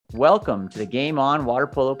Welcome to the Game On Water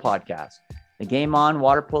Polo Podcast. The Game On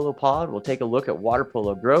Water Polo Pod will take a look at water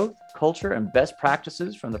polo growth, culture, and best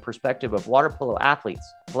practices from the perspective of water polo athletes,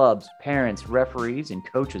 clubs, parents, referees, and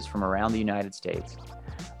coaches from around the United States.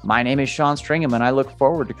 My name is Sean Stringham, and I look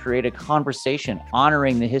forward to create a conversation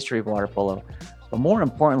honoring the history of water polo, but more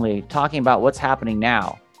importantly, talking about what's happening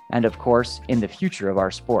now, and of course, in the future of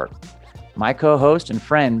our sport. My co-host and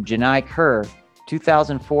friend, Janai Kerr,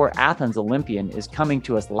 2004 Athens Olympian, is coming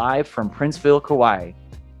to us live from Princeville, Kauai.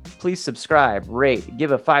 Please subscribe, rate,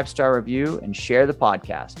 give a 5-star review, and share the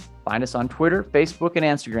podcast. Find us on Twitter, Facebook, and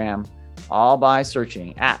Instagram, all by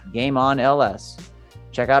searching at GameOnLS.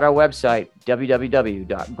 Check out our website,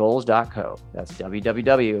 www.goals.co. That's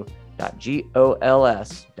www.gols.co.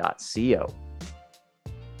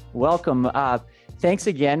 Welcome. Thanks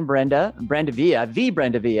again, Brenda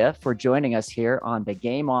Villa, for joining us here on the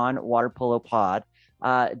Game On Water Polo Pod.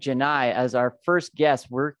 Janai, as our first guest,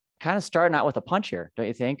 we're kind of starting out with a punch here, don't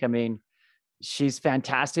you think? I mean, she's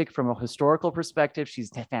fantastic from a historical perspective.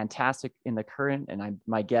 She's fantastic in the current, and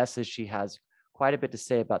my guess is she has quite a bit to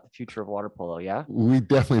say about the future of water polo. Yeah, we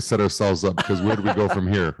definitely set ourselves up because where do we go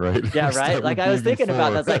from here, right? Yeah, right. Like I was thinking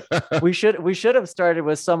about that. Like we should have started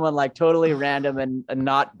with someone like totally random and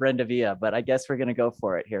not Brenda Villa, but I guess we're gonna go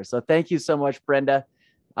for it here. So thank you so much, Brenda.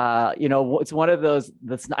 It's one of those.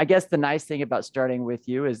 I guess the nice thing about starting with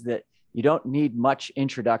you is that you don't need much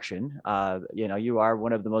introduction. You are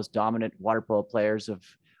one of the most dominant water polo players of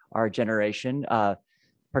our generation.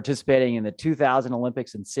 Participating in the 2000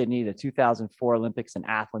 Olympics in Sydney, the 2004 Olympics in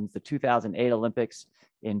Athens, the 2008 Olympics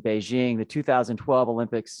in Beijing, the 2012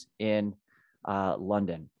 Olympics in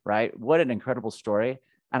London, right? What an incredible story.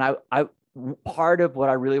 And I part of what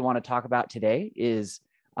I really want to talk about today is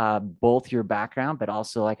both your background, but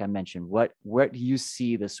also, like I mentioned, where do you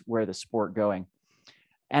see where the sport going?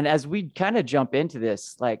 And as we kind of jump into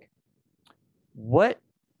this, like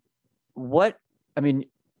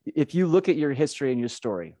if you look at your history and your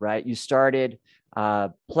story, right? You started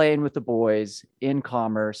playing with the boys in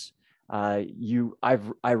Commerce. I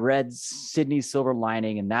read Sydney Silver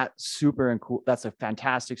Lining, and that's super and cool. That's a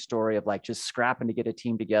fantastic story of like just scrapping to get a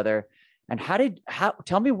team together. And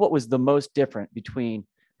tell me what was the most different between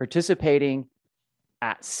participating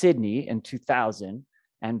at Sydney in 2000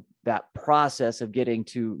 and that process of getting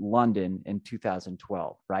to London in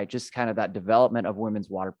 2012, right? Just kind of that development of women's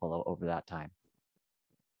water polo over that time.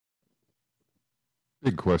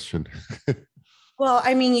 Big question. Well,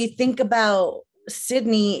 I mean, you think about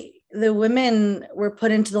Sydney, the women were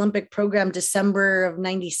put into the Olympic program December of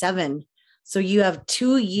 97. So you have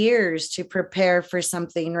 2 years to prepare for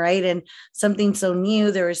something, right? And something so new.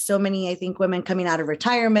 There were so many, I think, women coming out of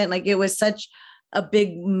retirement. Like it was such a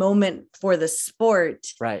big moment for the sport.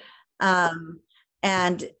 Right.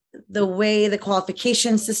 And the way the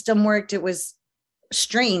qualification system worked, it was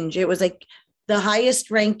strange. It was like the highest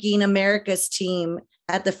ranking America's team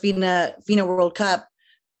at the FINA World Cup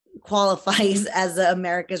qualifies as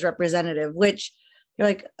America's representative, which you're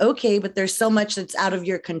like, okay, but there's so much that's out of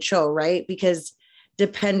your control, right? Because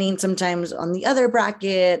depending sometimes on the other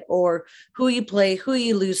bracket or who you play, who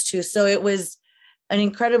you lose to. So it was an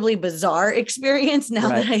incredibly bizarre experience now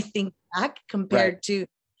that I think back compared to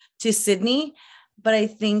Sydney. But I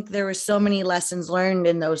think there were so many lessons learned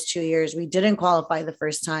in those 2 years. We didn't qualify the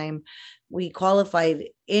first time. We qualified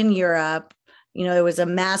in Europe. There was a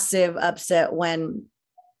massive upset when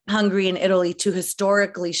Hungary and Italy, two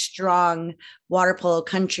historically strong water polo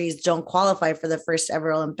countries, don't qualify for the first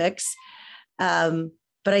ever Olympics. But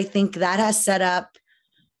I think that has set up,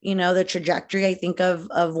 the trajectory, I think, of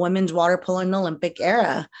women's water polo in the Olympic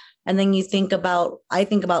era. And then I think about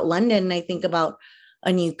London, and I think about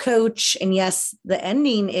a new coach. And yes, the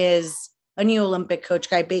ending is a new Olympic coach.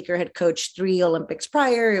 Guy Baker had coached 3 Olympics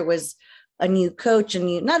prior. It was a new coach,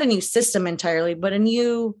 not a new system entirely, but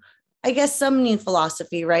some new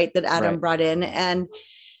philosophy, right, that Adam brought in. And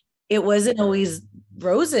it wasn't always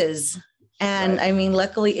roses. And I mean,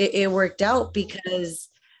 luckily it worked out because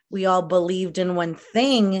we all believed in one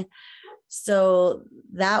thing. So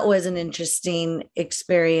that was an interesting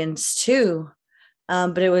experience too.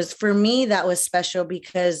 But it was, for me, that was special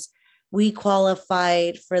because we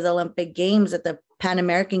qualified for the Olympic Games at the Pan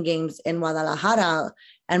American Games in Guadalajara.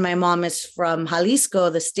 And my mom is from Jalisco,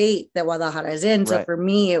 the state that Guadalajara is in. So for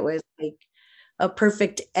me, it was like a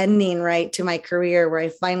perfect ending, right, to my career, where I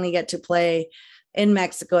finally get to play in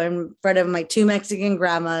Mexico in front of my 2 Mexican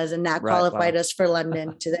grandmas, and that qualified us for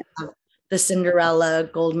London to have the Cinderella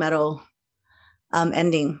gold medal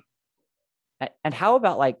ending. And how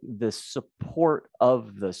about like the support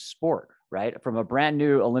of the sport, right? From a brand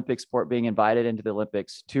new Olympic sport being invited into the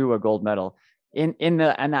Olympics to a gold medal. in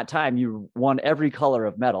that time, you won every color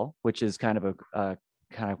of medal, which is kind of a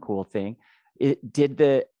kind of cool thing.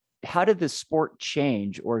 How did the sport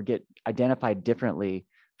change or get identified differently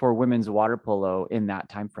for women's water polo in that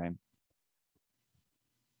time frame?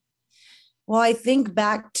 Well, I think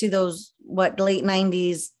back to those late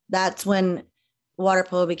 90s. That's when water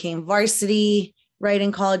polo became varsity, right,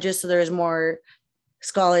 in colleges. So there's more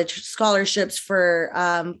scholarships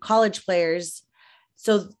for college players.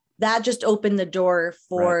 So that just opened the door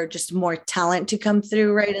for just more talent to come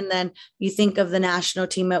through, right? And then you think of the national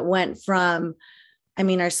team, it went from, I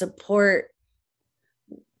mean, our support,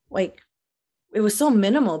 like, it was so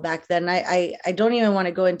minimal back then. I don't even want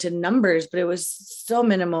to go into numbers, but it was so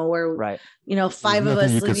minimal where, you know, 5 of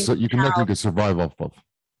us you can nothing to survive off of.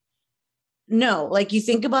 No, like, you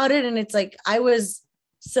think about it and it's like, I was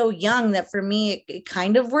so young that for me, it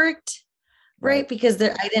kind of worked, right? Because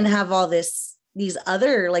I didn't have all these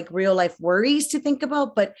other like real life worries to think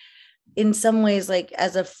about. But in some ways, like,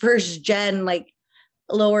 as a first gen, like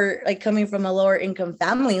lower, like coming from a lower income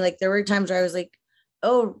family, like there were times where I was like,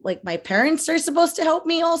 oh, like my parents are supposed to help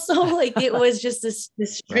me also. Like, it was just this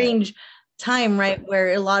strange time, right?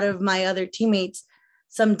 Where a lot of my other teammates,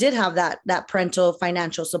 some did have that parental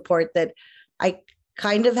financial support that I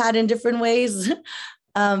kind of had in different ways.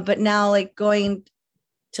 But now, like, going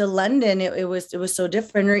to London, it was so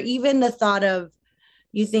different. Or even the thought of,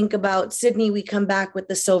 you think about Sydney, we come back with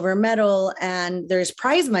the silver medal and there's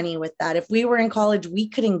prize money with that. If we were in college, we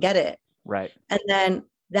couldn't get it. Right. And then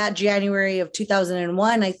that January of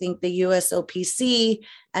 2001, I think the USOPC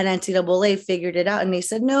and NCAA figured it out and they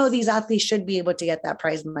said, no, these athletes should be able to get that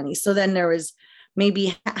prize money. So then there was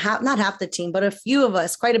maybe not half the team, but a few of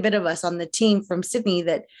us, quite a bit of us on the team from Sydney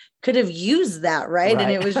that could have used that. Right. And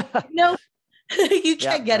it was, no, you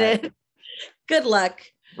can't get it. Good luck.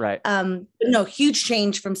 Right. No, huge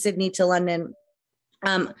change from Sydney to London.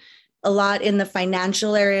 A lot in the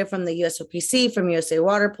financial area from the USOPC, from USA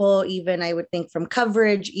Water Polo, even I would think from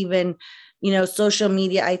coverage, even, you know, social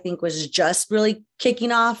media, I think was just really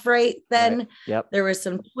kicking off right then. Right. Yep. There was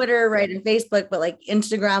some Twitter, right, and Facebook, but like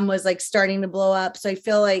Instagram was like starting to blow up. So I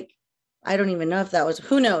feel like, I don't even know if that was,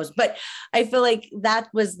 who knows, but I feel like that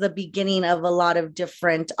was the beginning of a lot of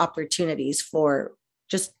different opportunities for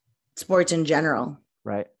just sports in general.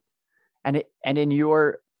 Right. And in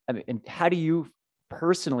your, I mean, how do you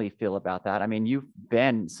personally feel about that? I mean, you've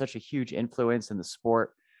been such a huge influence in the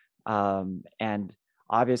sport. And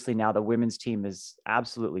obviously now the women's team is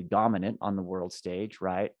absolutely dominant on the world stage,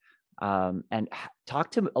 right? And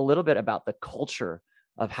talk to a little bit about the culture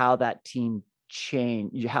of how that team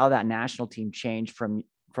changed, how that national team changed from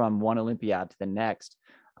one Olympiad to the next.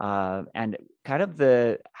 And kind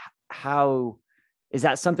of how, is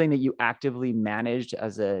that something that you actively managed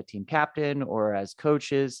as a team captain or as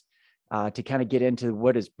coaches to kind of get into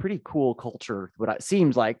what is pretty cool culture, what it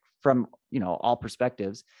seems like from, you know, all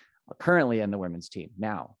perspectives currently in the women's team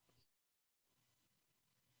now?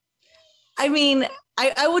 I mean,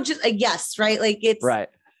 I would just, yes, right? Like, it's right.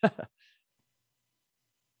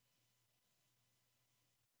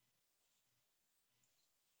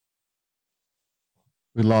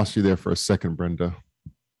 We lost you there for a second, Brenda.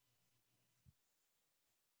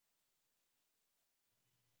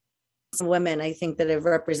 Women, I think, that have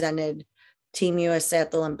represented Team USA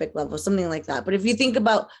at the Olympic level, something like that. But if you think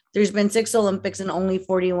about, there's been 6 Olympics and only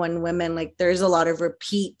 41 women, like there's a lot of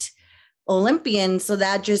repeat Olympians. So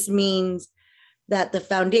that just means that the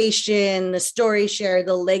foundation, the story share,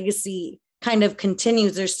 the legacy kind of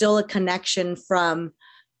continues. There's still a connection from,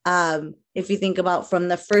 if you think about from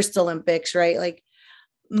the first Olympics, right? Like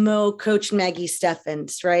Mo coached Maggie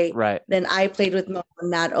Steffens, right? Right. Then I played with Mo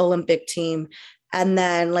on that Olympic team. And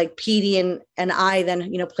then like Petey and I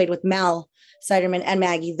then, you know, played with Mel Siderman and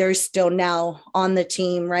Maggie. They're still now on the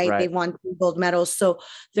team, right? They won 2 gold medals. So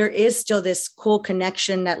there is still this cool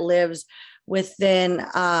connection that lives within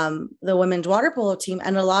the women's water polo team.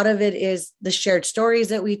 And a lot of it is the shared stories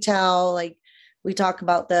that we tell. Like, we talk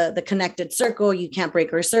about the connected circle. You can't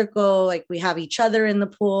break our circle. Like, we have each other in the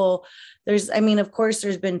pool. Of course,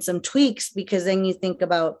 there's been some tweaks, because then you think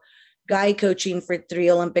about Guy coaching for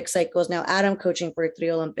 3 Olympic cycles, now Adam coaching for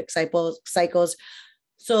 3 Olympic cycles.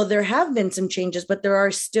 So there have been some changes, but there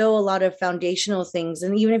are still a lot of foundational things.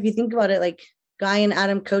 And even if you think about it, like Guy and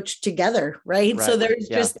Adam coached together, right? So there's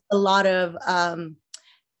just a lot of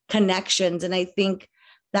connections. And I think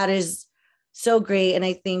that is so great. And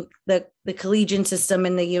I think the collegiate system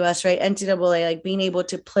in the US, right? NCAA, like being able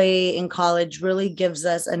to play in college really gives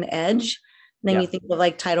us an edge. And then you think of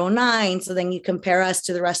like Title IX. So then you compare us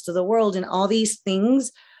to the rest of the world, and all these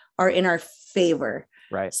things are in our favor.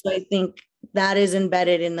 Right. So I think that is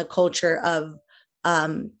embedded in the culture of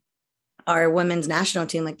our women's national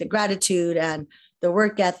team, like the gratitude and the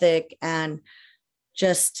work ethic and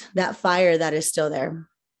just that fire that is still there.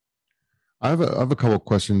 I have a couple of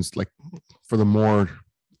questions, like for the more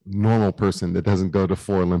normal person that doesn't go to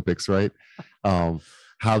 4 Olympics, right? What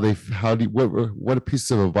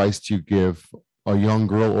piece of advice do you give a young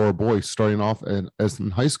girl or a boy starting off as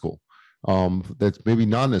in high school, that's maybe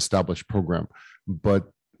not an established program,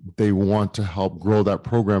 but they want to help grow that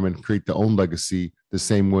program and create their own legacy the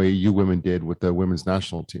same way you women did with the women's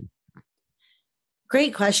national team?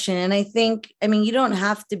 Great question. And I think, you don't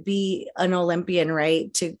have to be an Olympian,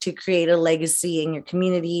 right? To create a legacy in your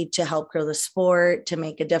community, to help grow the sport, to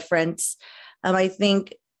make a difference. I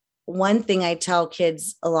think one thing I tell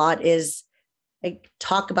kids a lot is like,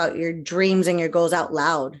 talk about your dreams and your goals out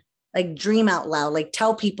loud, like dream out loud, like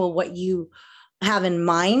tell people what you have in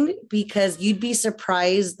mind, because you'd be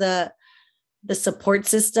surprised the support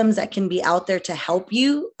systems that can be out there to help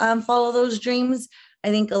you follow those dreams. I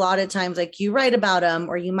think a lot of times, like, you write about them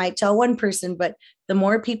or you might tell one person, but the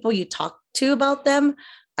more people you talk to about them,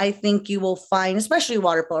 I think you will find, especially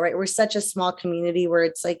water polo, right? We're such a small community where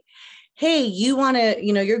it's like, hey, you want to,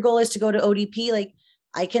 your goal is to go to ODP. Like,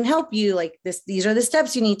 I can help you. Like these are the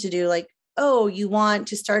steps you need to do. Like, oh, you want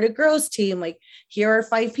to start a girls team. Like, here are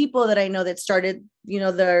 5 people that I know that started,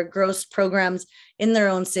 their girls programs in their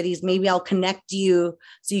own cities. Maybe I'll connect you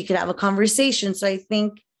so you can have a conversation. So I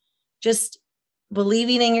think just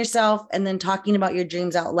believing in yourself and then talking about your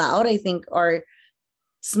dreams out loud, I think, are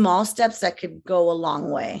small steps that could go a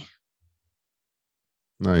long way.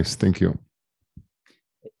 Nice. Thank you.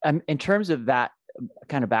 In terms of that,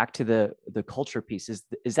 kind of back to the culture piece,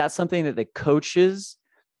 is that something that the coaches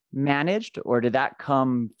managed, or did that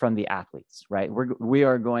come from the athletes? Right, we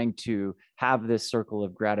are going to have this circle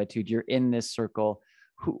of gratitude. You're in this circle.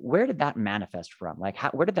 Where did that manifest from? Like,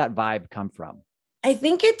 where did that vibe come from? I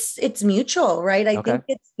think it's mutual, right? I think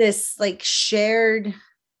it's this like shared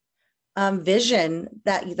vision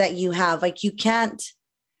that you have. Like, you can't.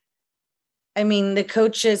 The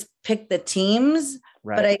coaches pick the teams,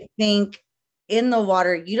 right, but I think in the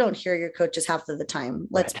water, you don't hear your coaches half of the time.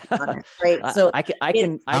 Let's be honest, right? So I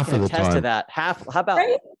can attest to that. How about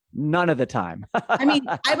right? None of the time?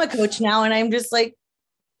 I'm a coach now, and I'm just like,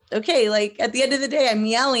 okay, like at the end of the day, I'm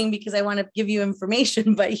yelling because I want to give you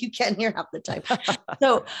information, but you can't hear half the time.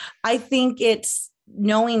 So I think it's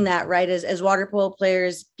knowing that, right, as water polo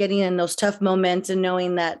players, getting in those tough moments and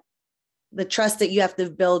knowing that the trust that you have to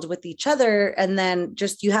build with each other, and then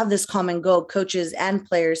just you have this common goal, coaches and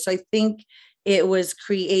players. So I think it was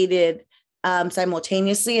created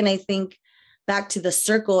simultaneously. And I think back to the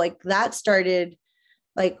circle, like that started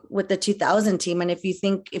like with the 2000 team. And if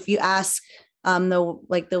you ask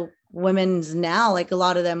the women's now, like a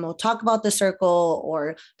lot of them will talk about the circle,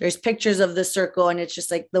 or there's pictures of the circle. And it's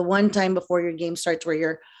just like the one time before your game starts where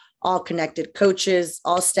you're all connected, coaches,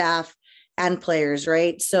 all staff and players.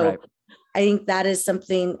 Right. So right. I think that is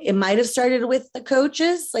something, it might've started with the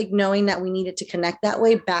coaches, like knowing that we needed to connect that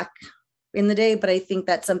way back in the day. But I think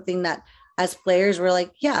that's something that as players, we're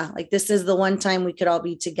like, yeah, like this is the one time we could all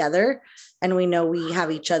be together and we know we have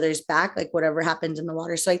each other's back, like whatever happens in the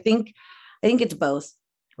water. So I think it's both.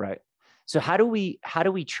 Right. So how do we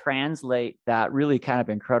translate that really kind of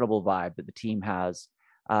incredible vibe that the team has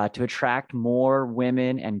to attract more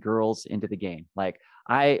women and girls into the game? Like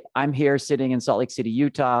I'm here sitting in Salt Lake City,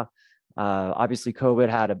 Utah. Obviously COVID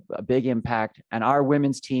had a big impact, and our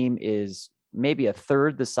women's team is maybe a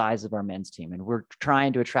third the size of our men's team. And we're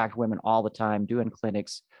trying to attract women all the time, doing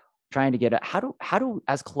clinics, trying to get how do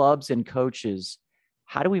as clubs and coaches,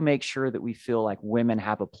 how do we make sure that we feel like women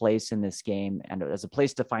have a place in this game and as a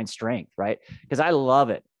place to find strength, right? Because I love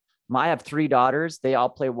it. I have 3 daughters. They all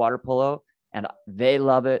play water polo and they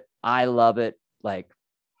love it. I love it. Like,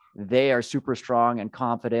 they are super strong and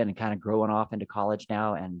confident and kind of growing off into college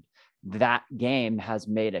now. And that game has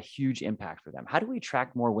made a huge impact for them. How do we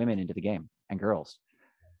attract more women into the game and girls?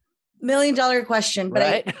 $1 million question. But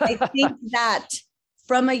right? I think that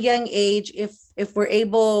from a young age, if we're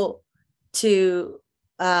able to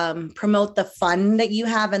promote the fun that you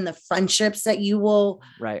have and the friendships that you will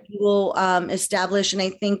establish. And I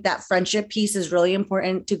think that friendship piece is really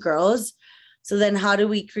important to girls. So then how do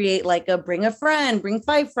we create like bring a friend, bring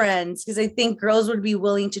 5 friends? Because I think girls would be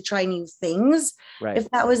willing to try new things if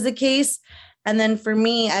that was the case. And then for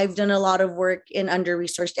me, I've done a lot of work in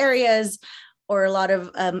under-resourced areas or a lot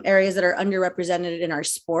of areas that are underrepresented in our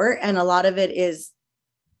sport. And a lot of it is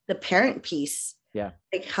the parent piece. Yeah.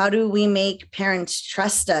 Like, how do we make parents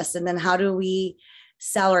trust us? And then how do we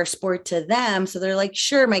sell our sport to them? So they're like,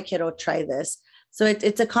 sure, my kid will try this. So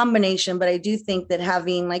it's a combination, but I do think that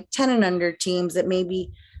having like 10 and under teams that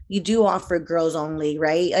maybe you do offer girls only,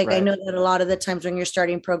 right? Like I know that a lot of the times when you're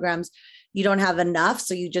starting programs, you don't have enough.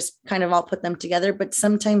 So you just kind of all put them together, but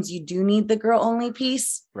sometimes you do need the girl only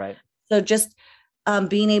piece. Right. So just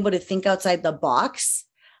being able to think outside the box,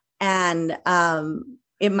 and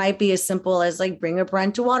it might be as simple as like bring a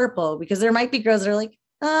friend to water polo, because there might be girls that are like,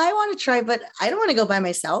 I want to try, but I don't want to go by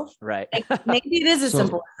myself. Right. Like, maybe it is as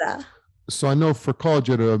simple as that. So I know for college,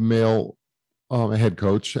 you had a male head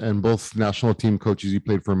coach, and both national team coaches you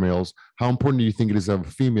played for males. How important do you think it is to have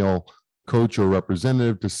a female coach or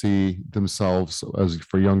representative to see themselves as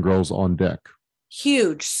for young girls on deck?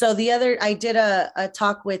 Huge. So I did a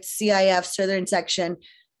talk with CIF Southern Section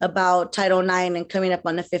about Title IX and coming up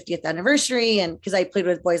on the 50th anniversary. And because I played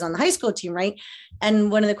with boys on the high school team, right?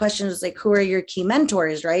 And one of the questions was like, who are your key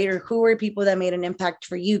mentors, right? Or who are people that made an impact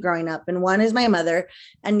for you growing up? And one is my mother,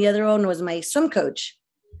 and the other one was my swim coach,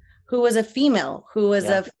 who was a female, who was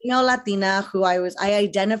a female Latina, I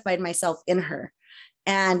identified myself in her.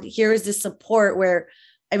 And here is this support where,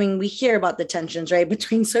 I mean, we hear about the tensions, right,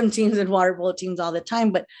 between swim teams and water polo teams all the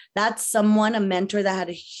time, but that's a mentor that had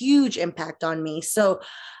a huge impact on me. So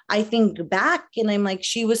I think back and I'm like,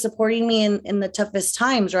 she was supporting me in the toughest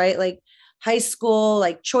times, right? Like high school,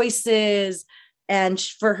 like choices. And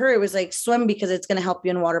for her, it was like swim because it's going to help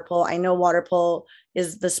you in water polo. I know water polo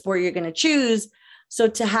is the sport you're going to choose. So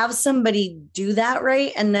to have somebody do that,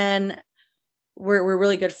 right? And then we're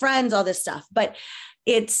really good friends, all this stuff, but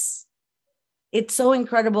it's so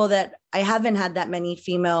incredible that I haven't had that many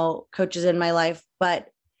female coaches in my life, but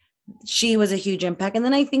she was a huge impact. And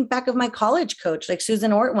then I think back of my college coach, like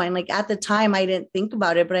Susan Ortwine, like at the time I didn't think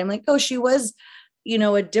about it, but I'm like, oh, she was,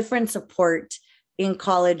 a different support in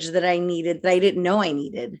college that I needed, that I didn't know I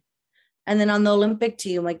needed. And then on the Olympic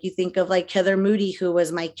team, like you think of like Heather Moody, who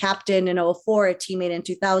was my captain in 2004, a teammate in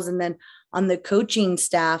 2000, then on the coaching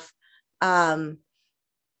staff,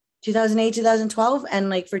 2008, 2012.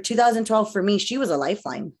 And like for 2012, for me, she was a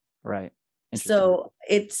lifeline. Right. So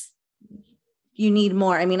you need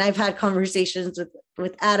more. I mean, I've had conversations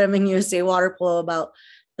with Adam and USA Water Polo about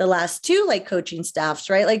the last two like coaching staffs,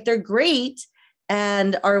 right? Like they're great.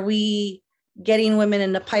 And are we getting women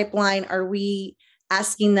in the pipeline? Are we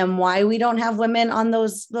asking them why we don't have women on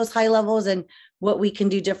those high levels and what we can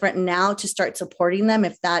do different now to start supporting them?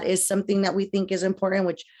 If that is something that we think is important,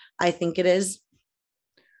 which I think it is.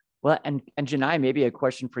 Well, and Janai, maybe a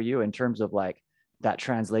question for you in terms of like that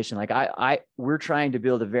translation. Like we're trying to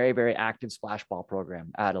build a very, very active splash ball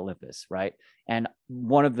program at Olympus, right? And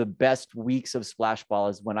one of the best weeks of splash ball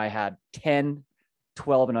is when I had 10,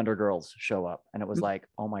 12 and under girls show up. And it was like,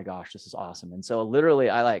 oh my gosh, this is awesome. And so literally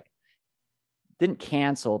I like didn't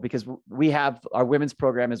cancel because we have our women's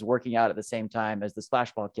program is working out at the same time as the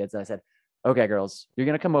splash ball kids. And I said, okay, girls, you're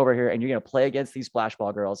going to come over here and you're going to play against these splash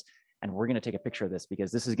ball girls. And we're going to take a picture of this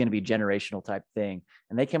because this is going to be generational type thing.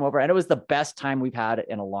 And they came over and it was the best time we've had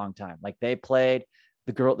in a long time. Like they played,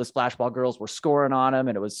 the splash ball girls were scoring on them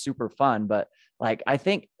and it was super fun. But like, I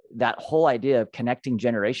think that whole idea of connecting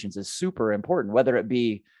generations is super important, whether it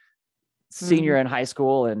be senior in high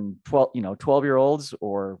school and 12-year-olds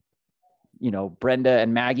or, Brenda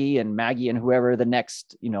and Maggie and whoever the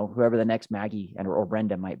next Maggie or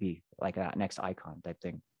Brenda might be, like that next icon type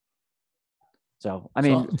thing. So, I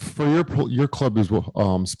mean, so for your club as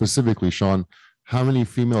well, specifically, Sean, how many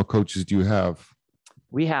female coaches do you have?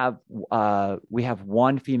 We have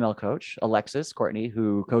one female coach, Alexis Courtney,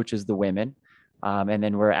 who coaches the women. And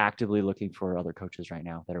then we're actively looking for other coaches right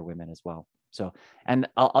now that are women as well. So, and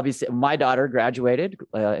I'll be, my daughter graduated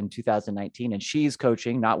in 2019 and she's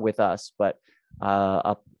coaching, not with us, but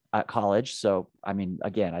up at college. So, I mean,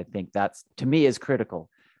 again, I think that's, to me, is critical.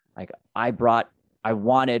 Like I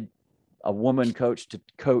wanted a woman coach to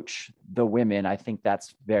coach the women. I think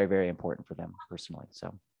that's very, very important for them personally.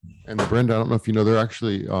 So, and Brenda, I don't know if you know, they're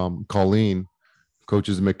actually Colleen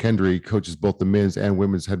coaches McKendree, coaches both the men's and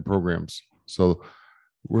women's head programs. So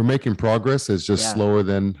we're making progress. It's just slower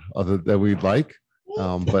than we'd like.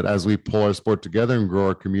 But as we pull our sport together and grow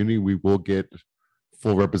our community, we will get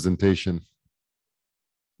full representation.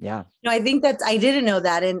 Yeah. No, I think I didn't know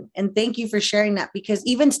that. And thank you for sharing that, because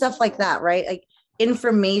even stuff like that, right? Like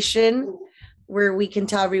information where we can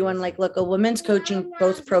tell everyone like, look, a women's coaching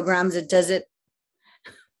both programs, it does it.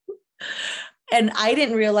 And I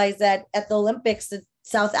didn't realize that at the Olympics, the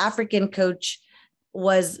South African coach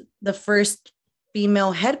was the first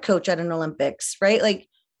female head coach at an Olympics, right? Like,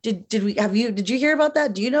 did you hear about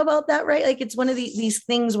that? Do you know about that? Right? Like it's one of these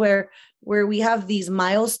things where we have these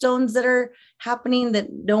milestones that are happening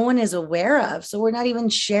that no one is aware of. So we're not even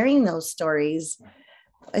sharing those stories.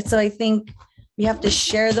 So I think, we have to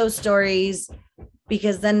share those stories,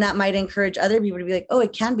 because then that might encourage other people to be like, oh,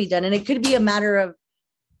 it can be done. And it could be a matter of,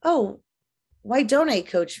 oh, why don't I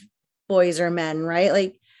coach boys or men, right?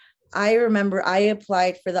 Like, I remember I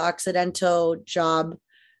applied for the Occidental job,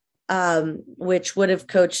 which would have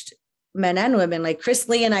coached men and women, like Chris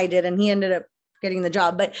Lee and I did, and he ended up getting the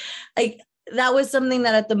job. But that was something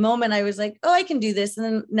that at the moment I was like, oh, I can do this. And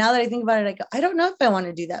then now that I think about it, I go, I don't know if I want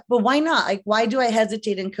to do that, but why not? Like, why do I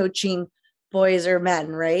hesitate in coaching boys or men?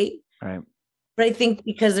 Right. Right. But I think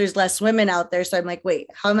because there's less women out there. So I'm like, wait,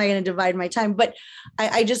 how am I going to divide my time? But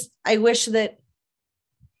I wish that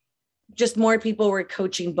just more people were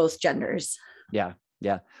coaching both genders. Yeah.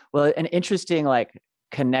 Yeah. Well, an interesting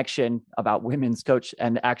connection about women's coach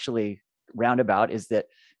and actually roundabout is that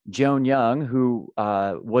Joan Young, who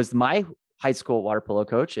was my high school water polo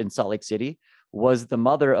coach in Salt Lake City, was the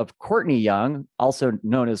mother of Courtney Young, also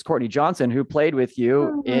known as Courtney Johnson, who played with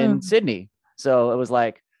you in Sydney. So it was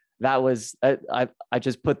like, that was, I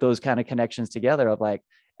just put those kind of connections together of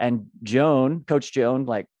and Coach Joan,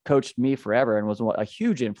 coached me forever and was a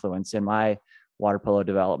huge influence in my water polo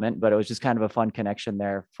development, but it was just kind of a fun connection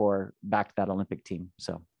there for back to that Olympic team.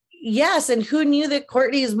 So. Yes. And who knew that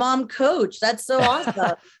Courtney's mom coached? That's so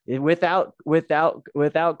awesome.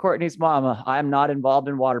 Without Courtney's mom, I'm not involved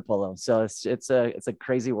in water polo. So it's a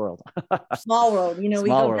crazy world. Small world. We Small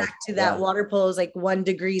go world. back to that. Water polo is 1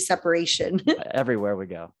 degree separation. Everywhere we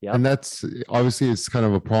go. Yeah. And that's obviously, it's kind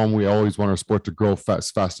of a problem. We always want our sport to grow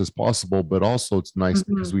as fast as possible, but also it's nice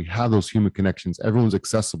because we have those human connections. Everyone's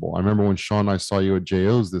accessible. I remember when Sean and I saw you at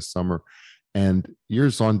JO's this summer, and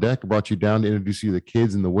Ears on Deck brought you down to introduce you to the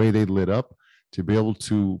kids, and the way they lit up to be able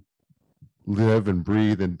to live and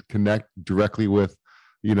breathe and connect directly with,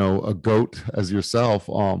 a goat as yourself,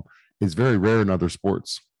 is very rare in other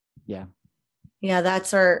sports. Yeah. Yeah.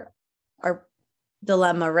 That's our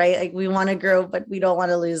dilemma, right? Like, we want to grow, but we don't want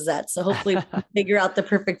to lose that. So hopefully we can figure out the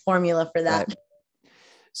perfect formula for that. Right.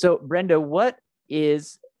 So Brenda, what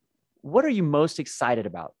are you most excited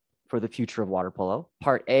about for the future of water polo?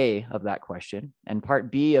 Part A of that question. And part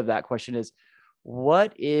B of that question is,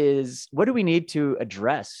 what do we need to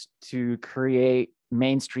address to create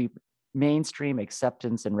mainstream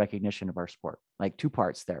acceptance and recognition of our sport? Like, 2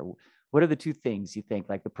 parts there. What are the 2 things you think,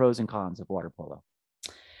 the pros and cons of water polo?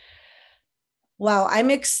 Wow. I'm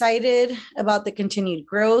excited about the continued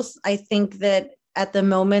growth. I think that at the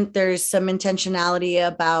moment there's some intentionality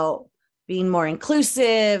about being more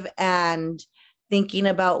inclusive and thinking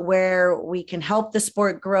about where we can help the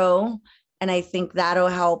sport grow. And I think that'll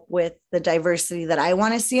help with the diversity that I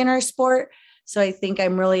want to see in our sport. So I think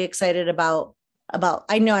I'm really excited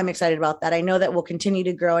I know I'm excited about that. I know that we'll continue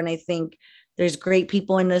to grow. And I think there's great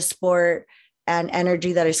people in this sport and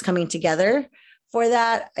energy that is coming together for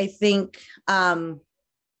that. I think, I'm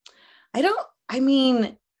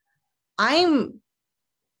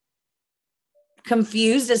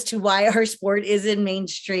confused as to why our sport isn't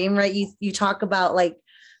mainstream, right? You talk about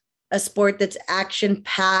a sport that's action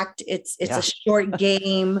packed. It's a short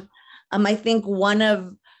game. I think one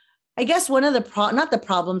of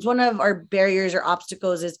our barriers or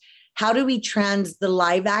obstacles is, how do we the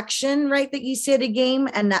live action, right, that you see at a game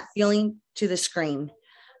and that feeling to the screen,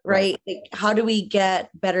 right? How do we get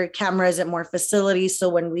better cameras at more facilities so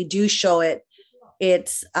when we do show it,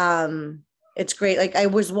 it's great. I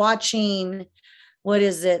was watching, what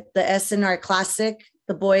is it? The SNR Classic,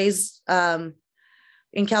 the boys in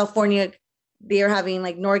California, they are having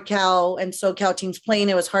NorCal and SoCal teams playing.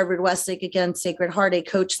 It was Harvard Westlake against Sacred Heart. I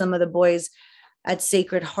coached some of the boys at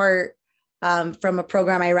Sacred Heart from a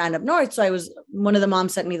program I ran up north. So one of the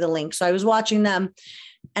moms sent me the link. So I was watching them,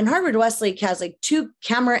 and Harvard Westlake has 2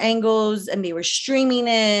 camera angles, and they were streaming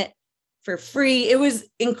it for free. It was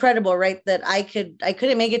incredible, right? That I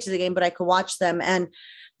couldn't make it to the game, but I could watch them. And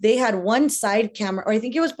they had one side camera, or I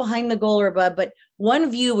think it was behind the goal or above, but one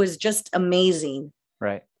view was just amazing.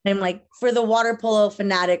 Right. And for the water polo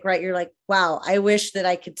fanatic, right? You're wow, I wish that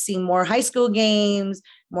I could see more high school games,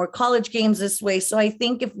 more college games this way. So I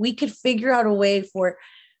think if we could figure out a way for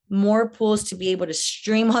more pools to be able to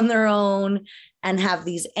stream on their own and have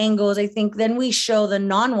these angles, I think then we show the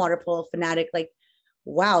non-water polo fanatic,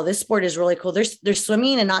 wow, this sport is really cool. They're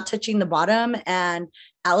swimming and not touching the bottom and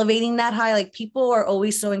elevating that high. People are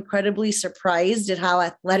always so incredibly surprised at how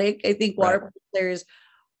athletic I think water polo players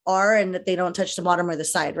are, and that they don't touch the bottom or the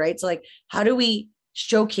side, right? So how do we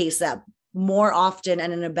showcase that more often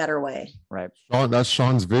and in a better way? Right. That's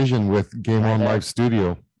Sean's vision with Game On Live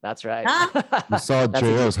Studio. That's right. You saw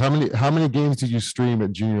JOs. How many games did you stream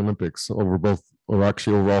at Junior Olympics over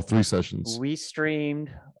over all 3 sessions? We streamed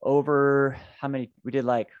over how many? We did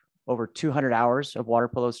over 200 hours of water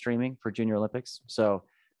polo streaming for Junior Olympics. So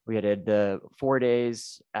we did the 4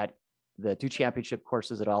 days at the 2 championship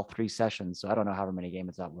courses at all 3 sessions. So I don't know how many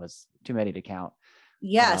games that was, too many to count.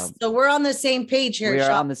 Yes. So we're on the same page here. We are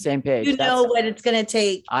Sean. on the same page. You know what it's going to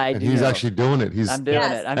take. He's actually doing it. I'm doing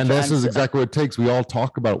it. And this is exactly what it takes. We all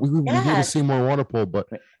talk about it. We need to see more water polo, but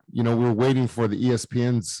we're waiting for the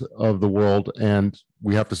ESPNs of the world, and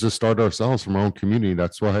we have to just start ourselves from our own community.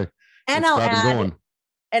 That's why. And I'll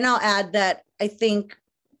add that I think,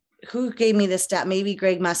 who gave me this stat? Maybe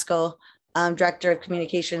Greg Muskel, director of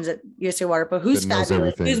communications at USA Water Polo, who's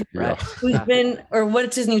fabulous, who's been, or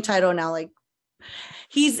what's his new title now? Like,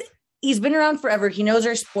 he's been around forever. He knows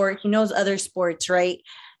our sport. He knows other sports, right?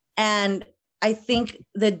 And I think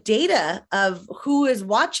the data of who is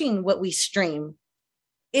watching what we stream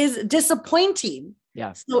is disappointing.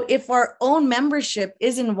 Yeah. So if our own membership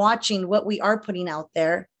isn't watching what we are putting out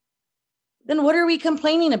there, then what are we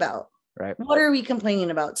complaining about? Right. What are we complaining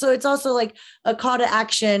about? So it's also like a call to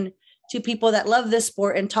action to people that love this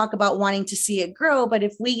sport and talk about wanting to see it grow. But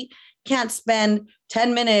if we can't spend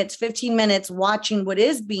 10 minutes, 15 minutes watching what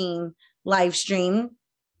is being live streamed,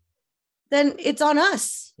 then it's on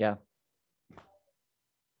us. Yeah.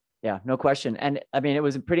 Yeah, no question. And I mean, it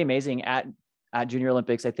was pretty amazing at Junior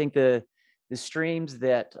Olympics. I think the streams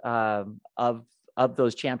that of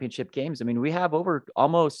those championship games, I mean, we have over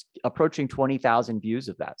almost approaching 20,000 views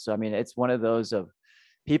of that. So, I mean, it's one of those of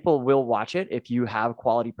people will watch it if you have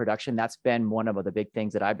quality production. That's been one of the big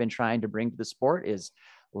things that I've been trying to bring to the sport is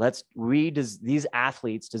these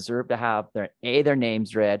athletes deserve to have their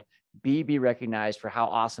names read, be recognized for how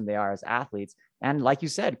awesome they are as athletes. And like you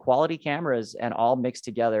said, quality cameras and all mixed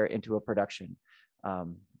together into a production. I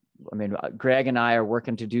mean, Greg and I are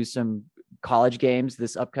working to do some college games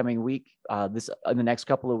this upcoming week, in the next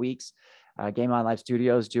couple of weeks. Game On Live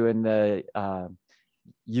Studios doing the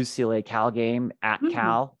UCLA Cal game at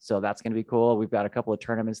Cal. So that's going to be cool. We've got a couple of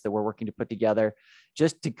tournaments that we're working to put together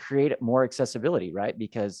just to create more accessibility, right?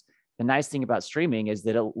 Because the nice thing about streaming is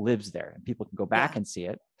that it lives there and people can go back and see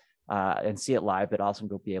it live, but also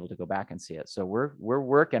be able to go back and see it. So we're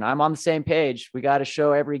working. I'm on the same page. We got to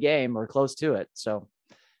show every game or close to it. So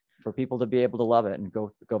for people to be able to love it and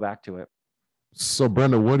go back to it. So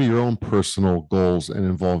Brenda, what are your own personal goals and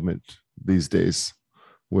involvement these days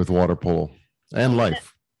with water polo and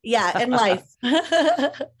life? Yeah, and life.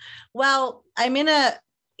 Well, I'm in a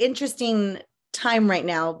interesting time right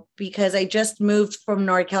now because I just moved from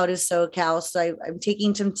NorCal to SoCal. So I'm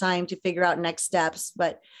taking some time to figure out next steps,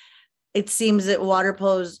 but it seems that water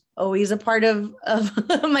polo is always a part of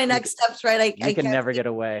my next steps, right? I can never get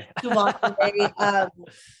away. To walk away.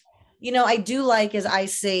 I do like, as I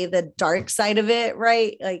say, the dark side of it,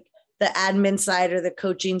 right? Like the admin side or the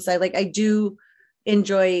coaching side. Like I do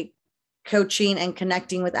enjoy coaching and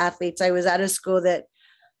connecting with athletes. I was at a school that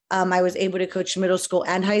I was able to coach middle school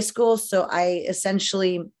and high school. So I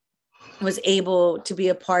essentially was able to be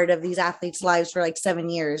a part of these athletes' lives for like 7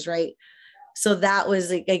 years, right? So that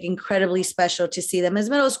was like incredibly special to see them as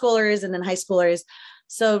middle schoolers and then high schoolers.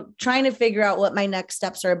 So trying to figure out what my next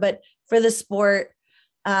steps are. But for the sport,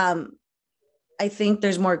 I think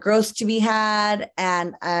there's more growth to be had.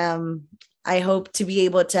 And I hope to be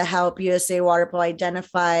able to help USA Water Polo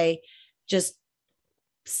identify just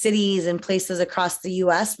cities and places across the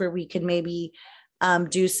US where we could maybe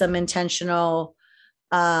do some intentional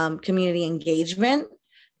community engagement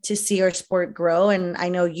to see our sport grow. And I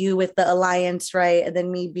know you with the Alliance, right? And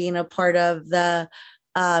then me being a part of the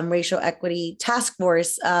Racial Equity Task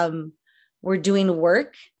Force, we're doing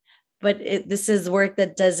work, but this is work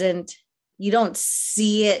that you don't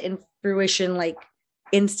see it in fruition like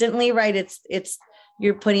instantly, right? It's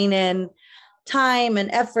you're putting in time and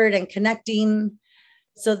effort and connecting.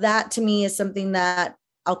 So that to me is something that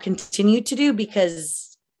I'll continue to do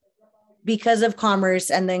because of commerce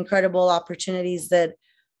and the incredible opportunities that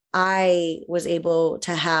I was able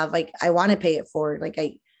to have. Like, I want to pay it forward. Like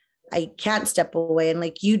I can't step away. And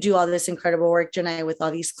like you do all this incredible work, Janai, with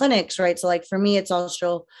all these clinics, right? So like for me, it's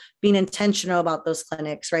also being intentional about those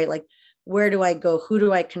clinics, right? Like, where do I go? Who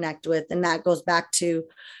do I connect with? And that goes back to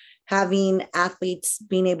having athletes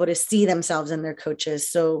being able to see themselves in their coaches.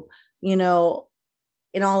 So, in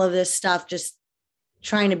all of this stuff, just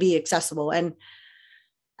trying to be accessible. And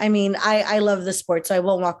I mean, I love the sport, so I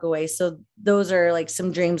won't walk away. So those are like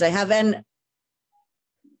some dreams I have. And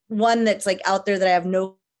one that's like out there that I have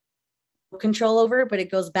no control over, but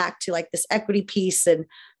it goes back to like this equity piece and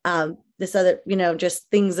this other, just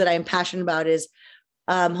things that I'm passionate about is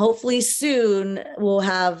hopefully soon we'll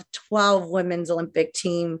have 12 women's Olympic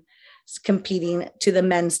team competing to the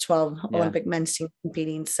men's 12 Olympic men's team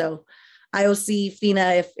competing. So IOC,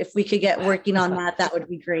 FINA, if we could get working on that, that would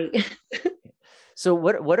be great. So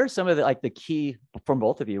what are some of the, like the key from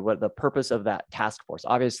both of you, what the purpose of that task force?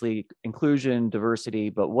 Obviously inclusion, diversity,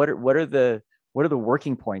 but what are the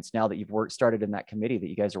working points now that you've started in that committee that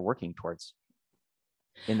you guys are working towards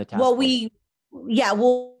in the task force?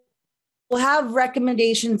 We'll have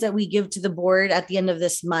recommendations that we give to the board at the end of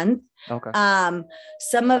this month. Okay.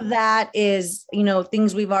 Some of that is,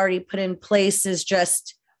 things we've already put in place is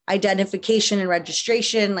just identification and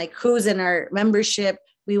registration, like who's in our membership.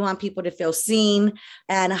 We want people to feel seen.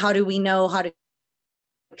 And how do we know how to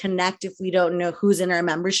connect if we don't know who's in our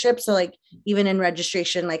membership? So like even in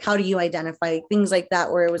registration, like how do you identify things like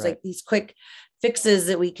that, where it was like these quick fixes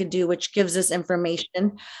that we could do, which gives us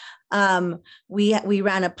information. We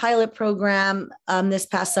ran a pilot program this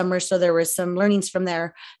past summer. So there was some learnings from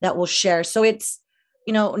there that we'll share. So it's,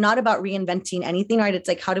 not about reinventing anything, right? It's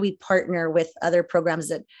like, how do we partner with other programs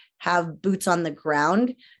that have boots on the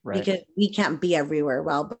ground? Right. Because we can't be everywhere.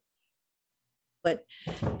 Well, but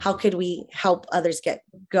how could we help others get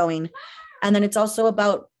going? And then it's also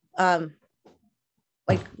about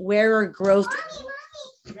like where our growth.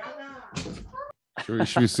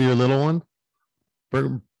 Should we see your little one?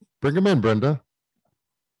 Bring him in, Brenda.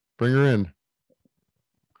 Bring her in.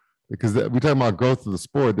 Because we talking about growth of the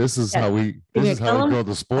sport. This is how we grow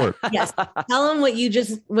the sport. Yes. Tell them what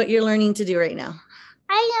you're learning to do right now.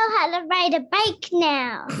 I know how to ride a bike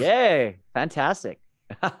now. Yay. Fantastic.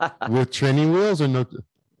 With training wheels or no?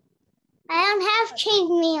 I don't have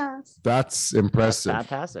training wheels. That's impressive. That's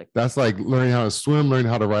fantastic. That's like learning how to swim, learning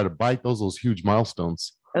how to ride a bike. Those huge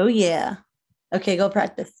milestones. Oh yeah. Okay, go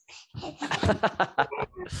practice.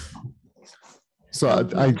 So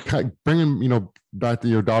I bring back to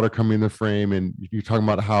your daughter coming in the frame, and you're talking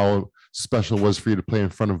about how special it was for you to play in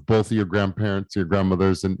front of both of your grandparents, your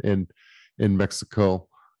grandmothers in Mexico.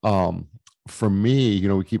 For me,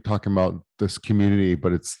 we keep talking about this community,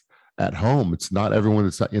 but it's at home. It's not everyone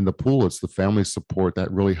that's in the pool. It's the family support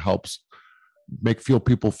that really helps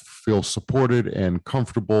people feel supported and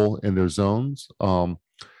comfortable in their zones,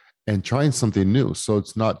 and trying something new. So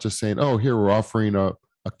it's not just saying, oh, here we're offering a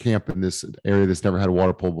camp in this area that's never had a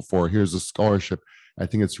water polo before. Here's a scholarship. I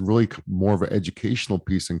think it's really more of an educational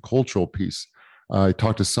piece and cultural piece. I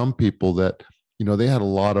talked to some people that, they had a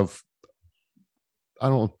lot of, I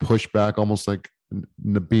don't know, pushback, almost like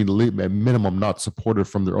being at minimum not supported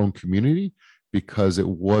from their own community because it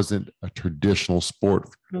wasn't a traditional sport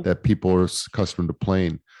that people are accustomed to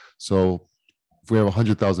playing. So if we have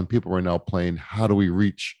 100,000 people right now playing, how do we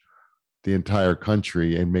reach the entire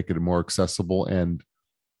country and make it more accessible and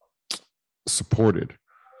supported?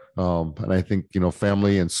 And I think,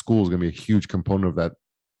 family and school is going to be a huge component of that.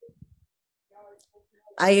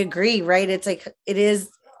 I agree, right? It's like, it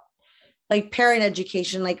is like parent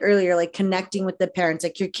education, like earlier, like connecting with the parents,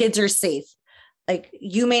 like your kids are safe. Like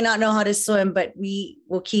you may not know how to swim, but we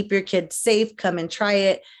will keep your kids safe. Come and try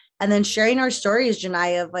it. And then sharing our stories,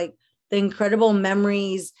 Janiyah, of like the incredible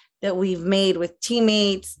memories that we've made with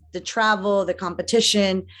teammates, the travel, the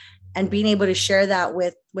competition, and being able to share that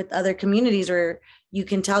with other communities where you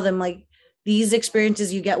can tell them like these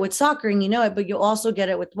experiences you get with soccer and it, but you'll also get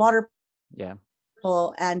it with water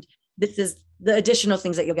polo. And this is the additional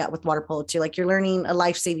things that you'll get with water polo too. Like you're learning a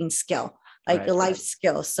life-saving skill, like a life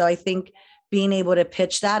skill. So I think being able to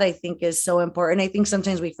pitch that, I think is so important. I think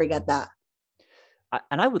sometimes we forget that.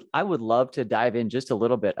 And I would love to dive in just a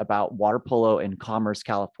little bit about water polo in Commerce,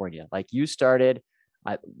 California. Like you started,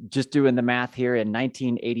 just doing the math here, in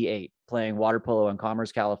 1988, playing water polo in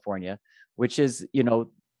Commerce, California, which is,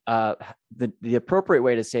 the appropriate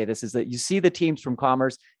way to say this is that you see the teams from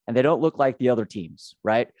Commerce and they don't look like the other teams,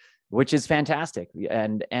 right? Which is fantastic.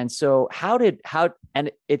 And so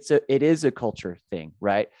it is a culture thing,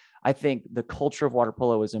 right? I think the culture of water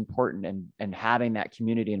polo is important, and having that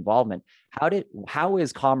community involvement. Why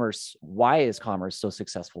is Commerce so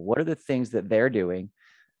successful? What are the things that they're doing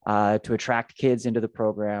to attract kids into the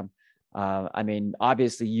program?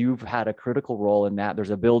 Obviously you've had a critical role in that.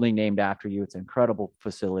 There's a building named after you. It's an incredible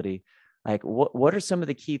facility. Like what are some of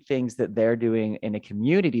the key things that they're doing in a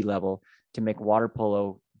community level to make water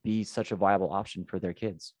polo be such a viable option for their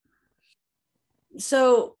kids?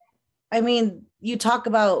 So, you talk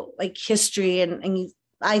about like history and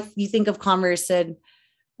you think of Commerce, and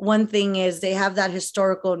one thing is they have that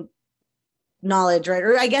historical knowledge, right?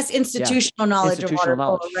 Or I guess institutional knowledge of water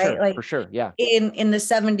polo, right? Sure, like for sure. Yeah. In the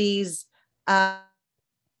 70s,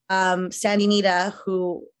 Sandy Nita,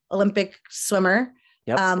 who Olympic swimmer,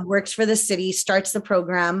 works for the city, starts the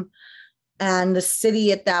program. And the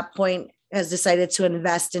city at that point has decided to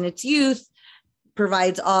invest in its youth,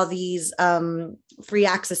 provides all these free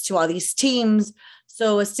access to all these teams.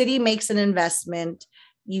 So a city makes an investment.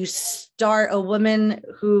 You start, a woman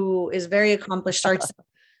who is very accomplished starts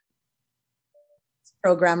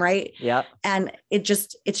program, right? Yeah. And it's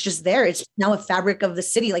just there. It's now a fabric of the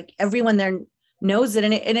city. Like everyone there knows it.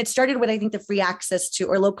 And it started with, I think, the free access to,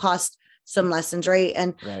 or low cost swim lessons, right?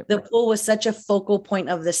 And the pool was such a focal point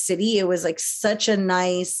of the city. It was like such a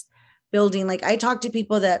nice building. Like I talked to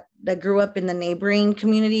people that grew up in the neighboring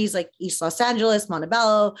communities, like East Los Angeles,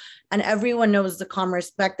 Montebello, and everyone knows the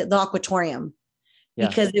Commerce back, the Aquatorium,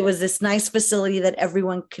 because it was this nice facility that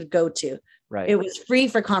everyone could go to. Right. It was free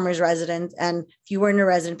for Commerce residents. And if you weren't a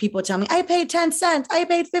resident, people tell me, I paid 10 cents, I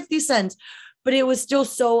paid 50 cents, but it was still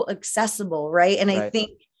so accessible. Right. And I think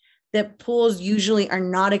that pools usually are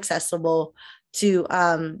not accessible to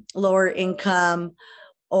lower income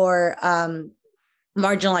or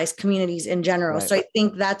marginalized communities in general. So I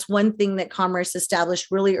think that's one thing that Commerce established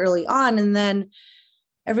really early on. And then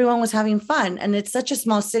everyone was having fun. And it's such a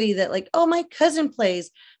small city that like, oh, my cousin plays.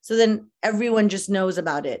 So then everyone just knows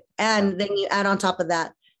about it. And then you add on top of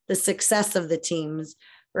that, the success of the teams,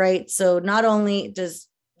 right? So not only does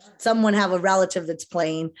someone have a relative that's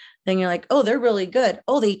playing, then you're like, oh, they're really good.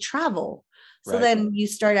 Oh, they travel. So then you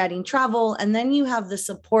start adding travel, and then you have the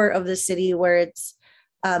support of the city where it's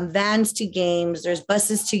vans to games, there's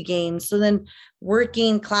buses to games. So then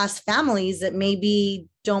working class families that maybe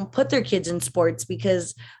don't put their kids in sports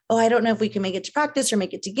because, oh, I don't know if we can make it to practice or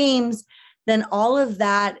make it to games. Then all of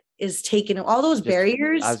that is taken, all those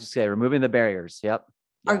barriers. I was just saying, removing the barriers.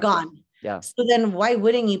 Are gone. Yeah. So then why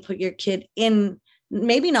wouldn't you put your kid in,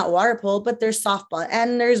 maybe not water polo, but there's softball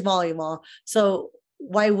and there's volleyball. So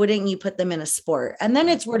why wouldn't you put them in a sport? And then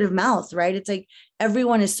it's word of mouth, right? It's like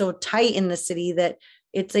everyone is so tight in the city that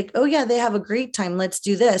it's like, oh yeah, they have a great time. Let's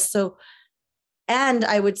do this. So, and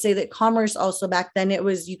I would say that Commerce also back then, it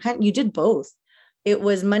was, you did both. It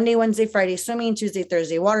was Monday, Wednesday, Friday swimming, Tuesday,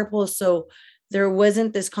 Thursday water polo. So there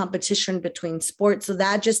wasn't this competition between sports. So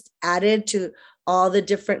that just added to all the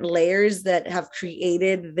different layers that have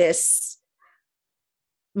created this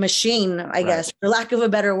machine, I guess, for lack of a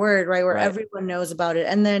better word, right? Where everyone knows about it.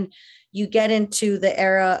 And then you get into the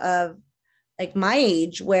era of like my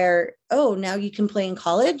age where, oh, now you can play in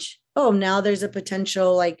college. Oh, now there's a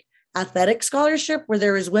potential like athletic scholarship, where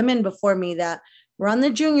there was women before me that were on the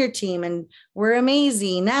junior team and were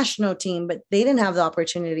amazing, national team, but they didn't have the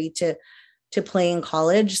opportunity to play in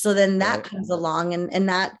college. So then that comes along, and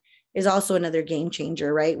that is also another game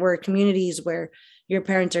changer, right? Where communities where your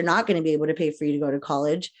parents are not going to be able to pay for you to go to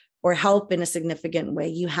college or help in a significant way,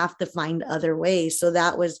 you have to find other ways. So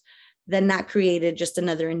that created just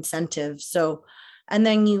another incentive. So, and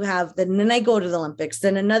then you have, then I go to the Olympics,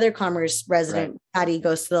 then another Commerce resident, Patty,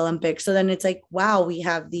 goes to the Olympics. So then it's like, wow, we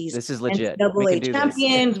have these this is legit NCAA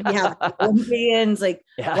champions, we have Olympians, like,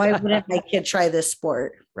 why wouldn't my kid try this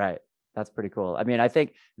sport? Right. That's pretty cool. I mean, I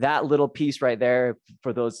think that little piece right there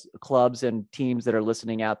for those clubs and teams that are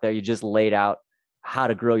listening out there, you just laid out how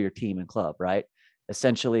to grow your team and club, right?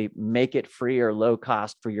 Essentially make it free or low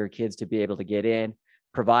cost for your kids to be able to get in,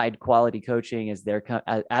 provide quality coaching as they're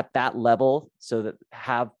at that level, so that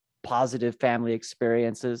have positive family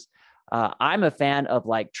experiences. I'm a fan of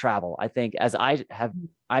like travel. I think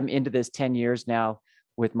I'm into this 10 years now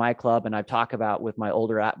with my club, and I've talked about with my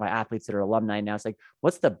athletes that are alumni now. It's like,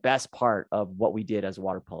 what's the best part of what we did as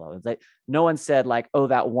water polo? It's like, no one said like, oh,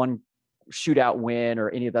 that one shootout win or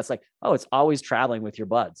any of that's like, oh, it's always traveling with your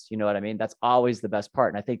buds. You know what I mean? That's always the best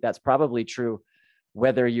part. And I think that's probably true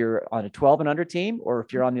whether you're on a 12 and under team or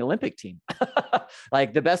if you're on the Olympic team.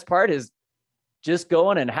 Like the best part is just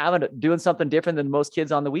going and doing something different than most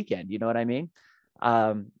kids on the weekend. You know what I mean?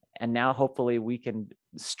 And now hopefully we can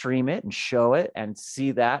stream it and show it and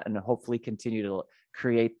see that, and hopefully continue to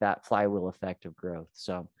create that flywheel effect of growth.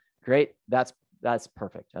 So great. That's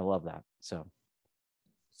perfect. I love that.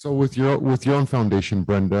 So with your own foundation,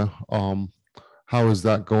 Brenda, how is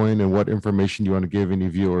that going, and what information do you want to give any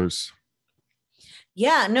viewers?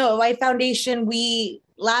 Yeah, no, my foundation,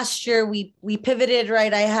 last year we pivoted,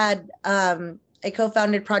 right? I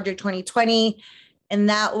co-founded Project 2020, and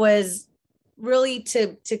that was really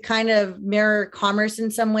to kind of mirror Commerce in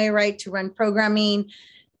some way, right? To run programming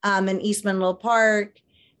in East Menlo Park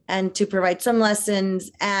and to provide some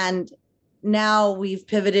lessons. And now we've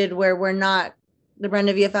pivoted where we're not, the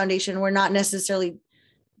Brenda Villa Foundation, we're not necessarily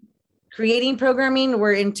creating programming.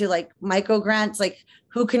 We're into like micro grants, like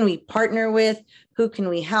who can we partner with? Who can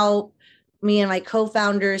we help? Me and my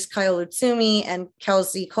co-founders, Kyle Utsumi and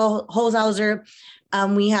Kelsey Holzhauser,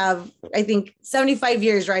 We have, I think, 75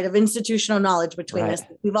 years, right, of institutional knowledge between us.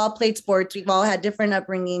 We've all played sports. We've all had different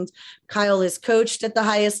upbringings. Kyle has coached at the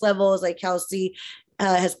highest levels, like Kelsey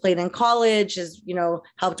has played in college, has, you know,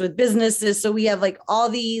 helped with businesses. So we have like all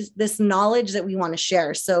this knowledge that we want to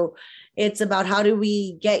share. So it's about how do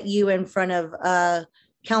we get you in front of a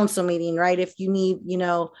council meeting, right? If you need, you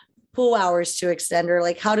know, pool hours to extend, or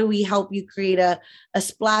like, how do we help you create a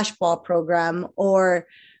splash ball program? Or,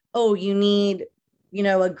 oh, you need, you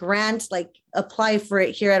know, a grant, like apply for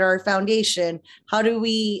it here at our foundation. How do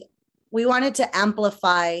we wanted to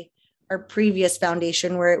amplify our previous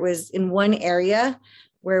foundation where it was in one area,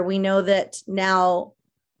 where we know that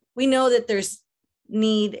there's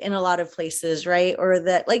need in a lot of places, right? Or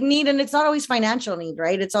that like need, and it's not always financial need,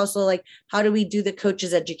 right? It's also like, how do we do the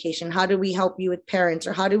coaches education? How do we help you with parents?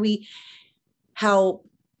 Or how do we partner?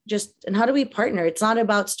 It's not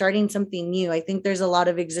about starting something new. I think there's a lot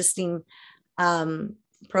of existing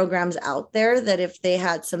programs out there that if they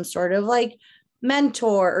had some sort of like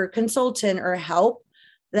mentor or consultant or help,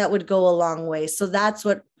 that would go a long way. So that's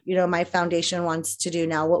what, you know, my foundation wants to do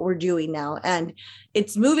now, what we're doing now. And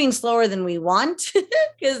it's moving slower than we want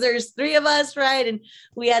because there's 3 of us, right? And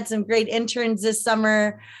we had some great interns this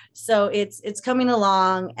summer. So it's coming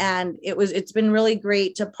along, and it's been really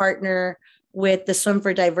great to partner with the Swim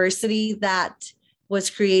for Diversity that was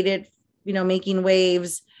created, you know, making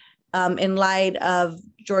waves in light of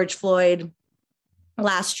George Floyd.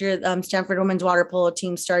 Last year, Stanford Women's Water Polo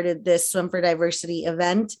team started this Swim for Diversity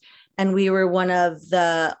event. And we were one of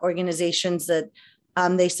the organizations that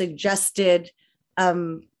they suggested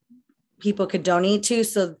people could donate to.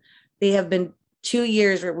 So they have been 2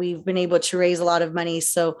 years where we've been able to raise a lot of money.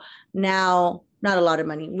 So now, not a lot of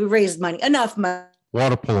money, we raised money, enough money.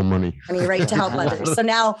 Water polo money. Right, to help others. So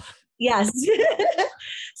now, yes.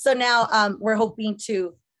 So now we're hoping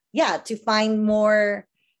to find more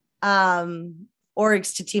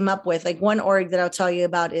orgs to team up with. Like one org that I'll tell you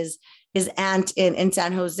about is Ant in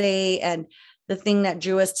San Jose. And the thing that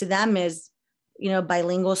drew us to them is, you know,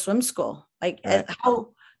 bilingual swim school, like how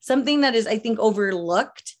something that is, I think,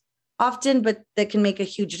 overlooked often, but that can make a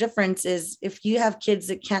huge difference is if you have kids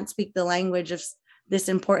that can't speak the language of this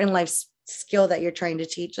important life skill that you're trying to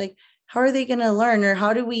teach, like, how are they going to learn? Or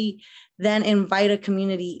how do we then invite a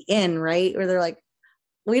community in, right? Or they're like,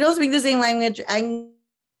 we don't speak the same language.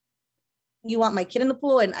 You want my kid in the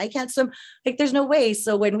pool and I can't swim. Like, there's no way.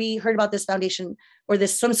 So when we heard about this foundation or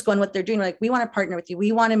this swim school and what they're doing, we're like, we want to partner with you.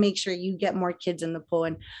 We want to make sure you get more kids in the pool.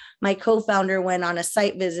 And my co-founder went on a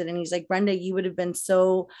site visit and he's like, Brenda, you would have been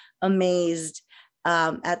so amazed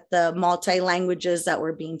at the multi-languages that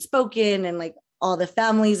were being spoken and like all the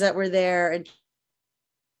families that were there, and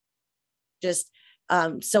just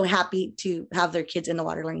so happy to have their kids in the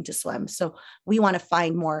water learning to swim. So we want to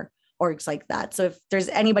find more orgs like that. So if there's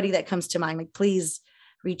anybody that comes to mind, like, please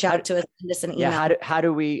reach out to us, send us an email. Yeah. How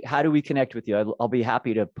do we connect with you? I'll be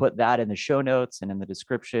happy to put that in the show notes and in the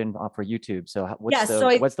description for YouTube. So what's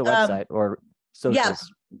the website or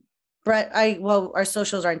socials? Yeah, Brett, our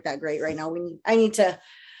socials aren't that great right now. How do we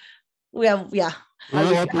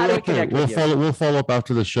connect with you? We'll follow up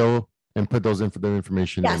after the show and put those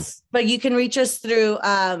information in. Yes, but you can reach us through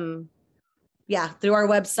through our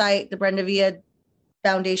website, the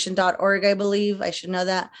BrendaVillaFoundation.org, I believe. I should know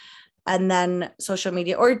that. And then social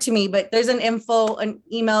media or to me, but there's an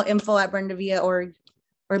email info@BrendaVilla.org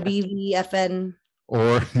or BVFN.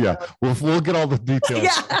 Or we'll get all the details.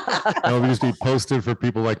 It'll just be posted for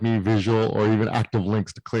people like me, visual or even active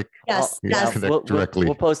links to click. Yes. Connect directly.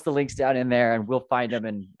 We'll post the links down in there and we'll find them.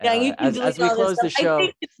 And as we close the show,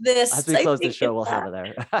 we'll have it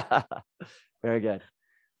there. Very good.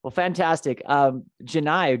 Well, fantastic.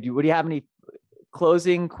 Janai, do you have any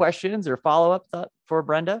closing questions or follow-up for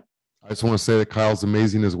Brenda? I just want to say that Kyle's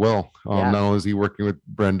amazing as well. Not only is he working with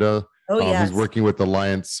Brenda, he's working with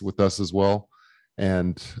Alliance with us as well.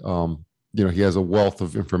 And, he has a wealth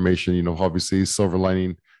of information, obviously Silver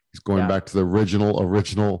Lining. He's going back to the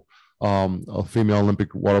original female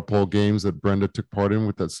Olympic water polo games that Brenda took part in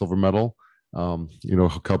with that silver medal,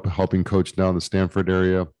 helping coach down the Stanford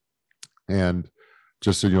area, and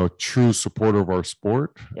just a true supporter of our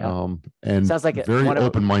sport. And sounds like very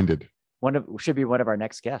open-minded. Should be one of our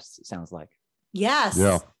next guests, it sounds like. Yes.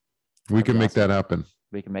 Yeah. We can make that happen.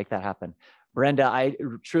 We can make that happen. Brenda, I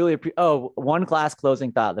truly one last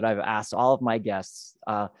closing thought that I've asked all of my guests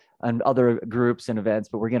and other groups and events,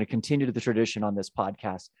 but we're going to continue to the tradition on this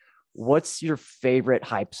podcast. What's your favorite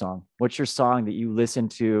hype song? What's your song that you listen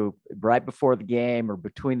to right before the game or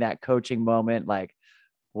between that coaching moment? Like,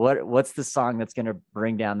 what's the song that's going to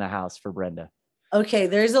bring down the house for Brenda? Okay,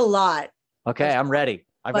 there's a lot. Okay, I'm ready.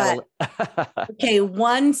 I've got okay,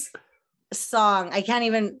 one song I can't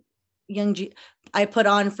even I put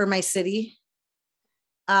on for my city.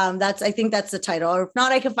 I think that's the title, or if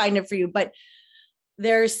not, I can find it for you. But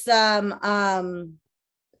there's some I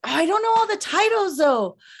don't know all the titles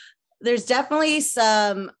though. There's definitely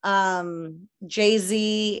some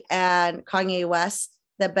Jay-Z and Kanye West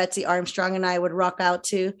that Betsy Armstrong and I would rock out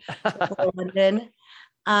to London.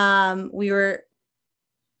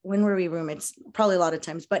 When were we roommates? Probably a lot of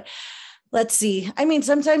times, but let's see. I mean,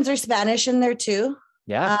 sometimes there's Spanish in there too.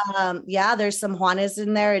 Yeah. There's some Juanes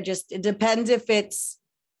in there. It depends if it's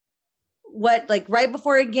like right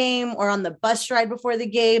before a game or on the bus ride before the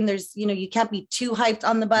game. There's, you can't be too hyped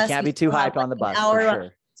on the bus. You can't be too hyped on the bus. For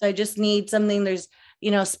sure. So I just need something. There's,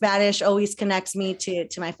 Spanish always connects me to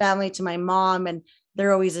my family, to my mom, and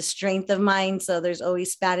they're always a strength of mine. So there's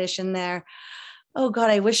always Spanish in there. Oh God,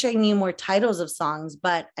 I wish I knew more titles of songs,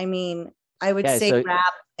 but I mean, I would say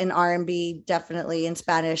rap and R&B definitely in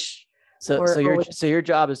Spanish. So your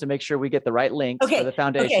job is to make sure we get the right links for the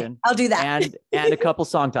foundation. Okay, I'll do that. And a couple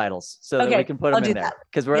song titles so that we can put them in there.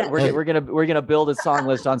 Because we're gonna build a song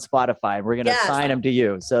list on Spotify, and we're gonna assign them to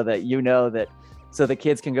you so that so the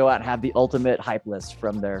kids can go out and have the ultimate hype list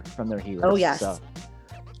from their heroes. Oh yes. So.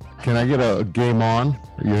 Can I get a game on?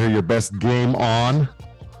 You hear your best game on?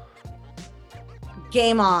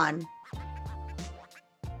 Game on.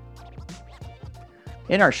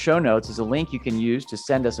 In our show notes is a link you can use to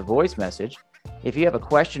send us a voice message. If you have a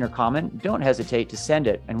question or comment, don't hesitate to send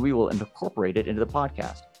it and we will incorporate it into the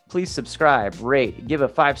podcast. Please subscribe, rate, give a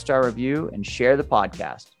 5-star review, and share the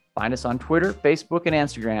podcast. Find us on Twitter, Facebook, and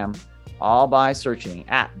Instagram, all by searching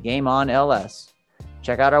 @GameOnLS.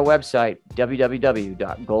 Check out our website,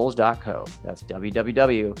 www.goals.co. That's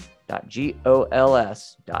www.gols.co.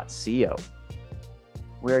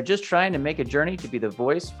 We are just trying to make a journey to be the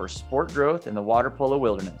voice for sport growth in the water polo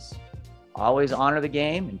wilderness. Always honor the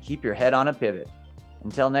game and keep your head on a pivot.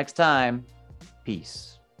 Until next time,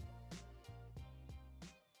 peace.